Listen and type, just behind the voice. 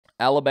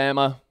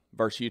Alabama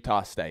versus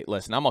Utah State.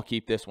 Listen, I'm going to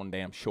keep this one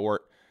damn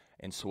short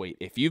and sweet.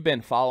 If you've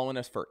been following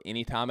us for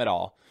any time at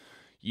all,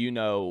 you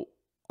know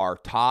our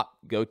top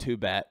go-to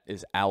bet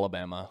is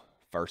Alabama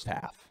first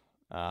half.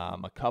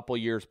 A couple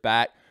years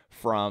back,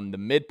 from the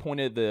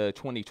midpoint of the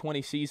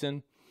 2020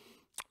 season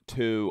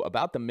to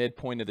about the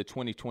midpoint of the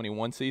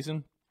 2021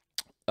 season,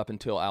 up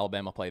until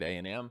Alabama played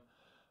A&M,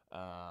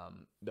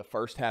 the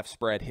first half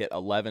spread hit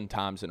 11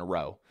 times in a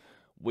row.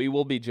 We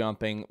will be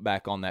jumping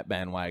back on that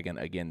bandwagon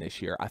again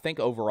this year. I think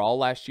overall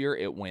last year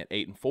it went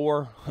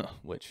 8-4,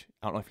 which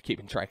I don't know if you're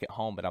keeping track at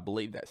home, but I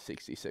believe that's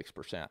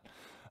 66%.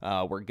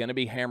 We're going to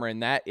be hammering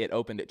that. It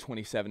opened at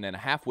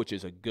 27.5, which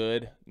is a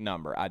good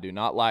number. I do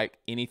not like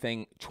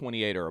anything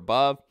 28 or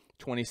above.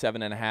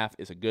 27.5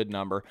 is a good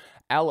number.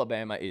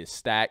 Alabama is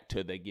stacked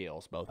to the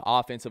gills, both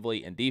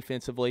offensively and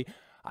defensively.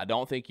 I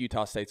don't think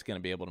Utah State's going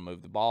to be able to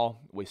move the ball.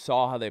 We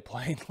saw how they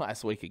played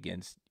last week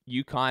against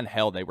UConn.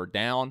 Hell, they were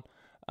down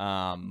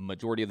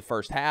majority of the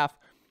first half.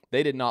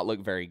 They did not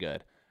look very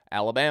good.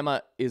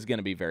 Alabama is going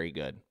to be very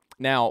good.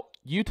 Now,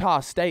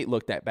 Utah State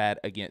looked that bad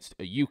against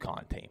a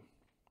UConn team.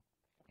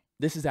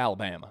 This is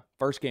Alabama,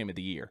 first game of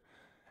the year.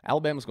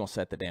 Alabama's going to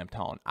set the damn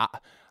tone.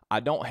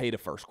 I don't hate a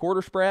first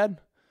quarter spread.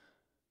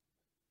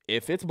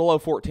 If it's below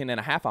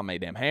 14.5, I may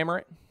damn hammer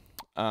it.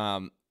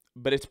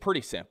 But it's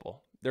pretty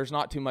simple. There's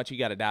not too much you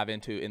got to dive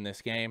into in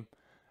this game.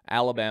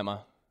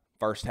 Alabama,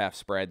 first half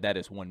spread, that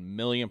is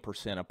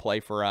 1,000,000% a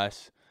play for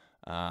us.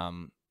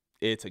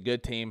 It's a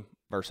good team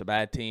versus a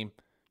bad team.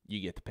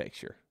 You get the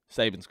picture.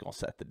 Saban's going to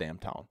set the damn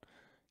tone.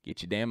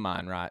 Get your damn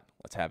mind right.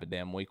 Let's have a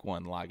damn week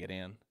one. Log it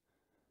in.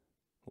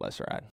 Let's ride.